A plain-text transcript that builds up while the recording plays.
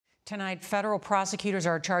Tonight, federal prosecutors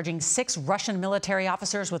are charging 6 Russian military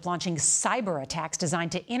officers with launching cyber attacks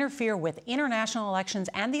designed to interfere with international elections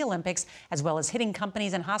and the Olympics, as well as hitting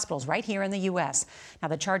companies and hospitals right here in the U.S. Now,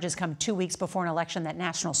 the charges come 2 weeks before an election that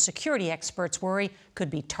national security experts worry could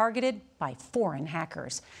be targeted by foreign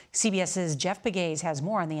hackers. CBS's Jeff Pegues has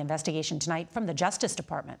more on the investigation tonight from the Justice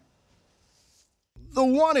Department. The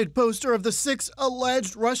wanted poster of the 6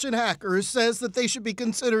 alleged Russian hackers says that they should be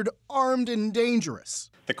considered armed and dangerous.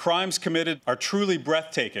 The crimes committed are truly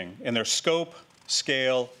breathtaking in their scope,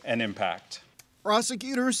 scale, and impact.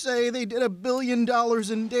 Prosecutors say they did $1 billion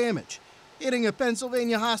in damage, hitting a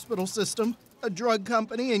Pennsylvania hospital system, a drug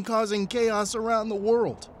company, and causing chaos around the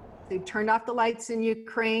world. They turned off the lights in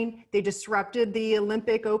Ukraine. They disrupted the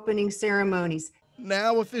Olympic opening ceremonies.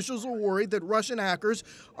 Now officials are worried that Russian hackers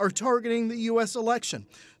are targeting the U.S. election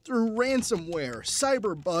through ransomware,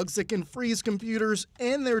 cyber bugs that can freeze computers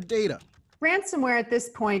and their data. Ransomware at this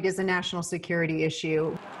point is a national security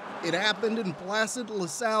issue. It happened in Placid,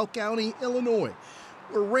 LaSalle County, Illinois,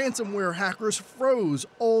 where ransomware hackers froze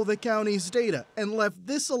all the county's data and left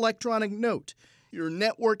this electronic note. Your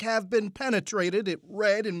network have been penetrated, it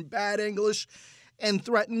read in bad English, and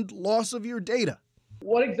threatened loss of your data.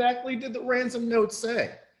 What exactly did the ransom note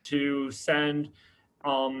say? To send,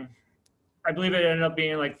 I believe it ended up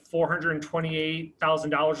being like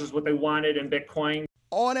 $428,000 is what they wanted in Bitcoin.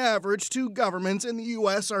 On average, 2 governments in the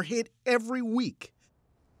U.S. are hit every week.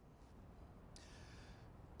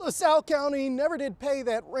 LaSalle County never did pay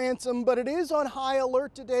that ransom, but it is on high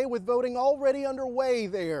alert today with voting already underway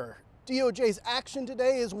there. DOJ's action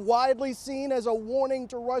today is widely seen as a warning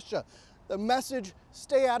to Russia. The message,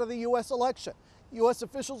 stay out of the U.S. election. U.S.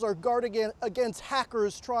 officials are guarding against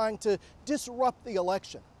hackers trying to disrupt the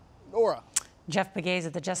election. Nora. Jeff Pegues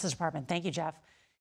at the Justice Department. Thank you, Jeff.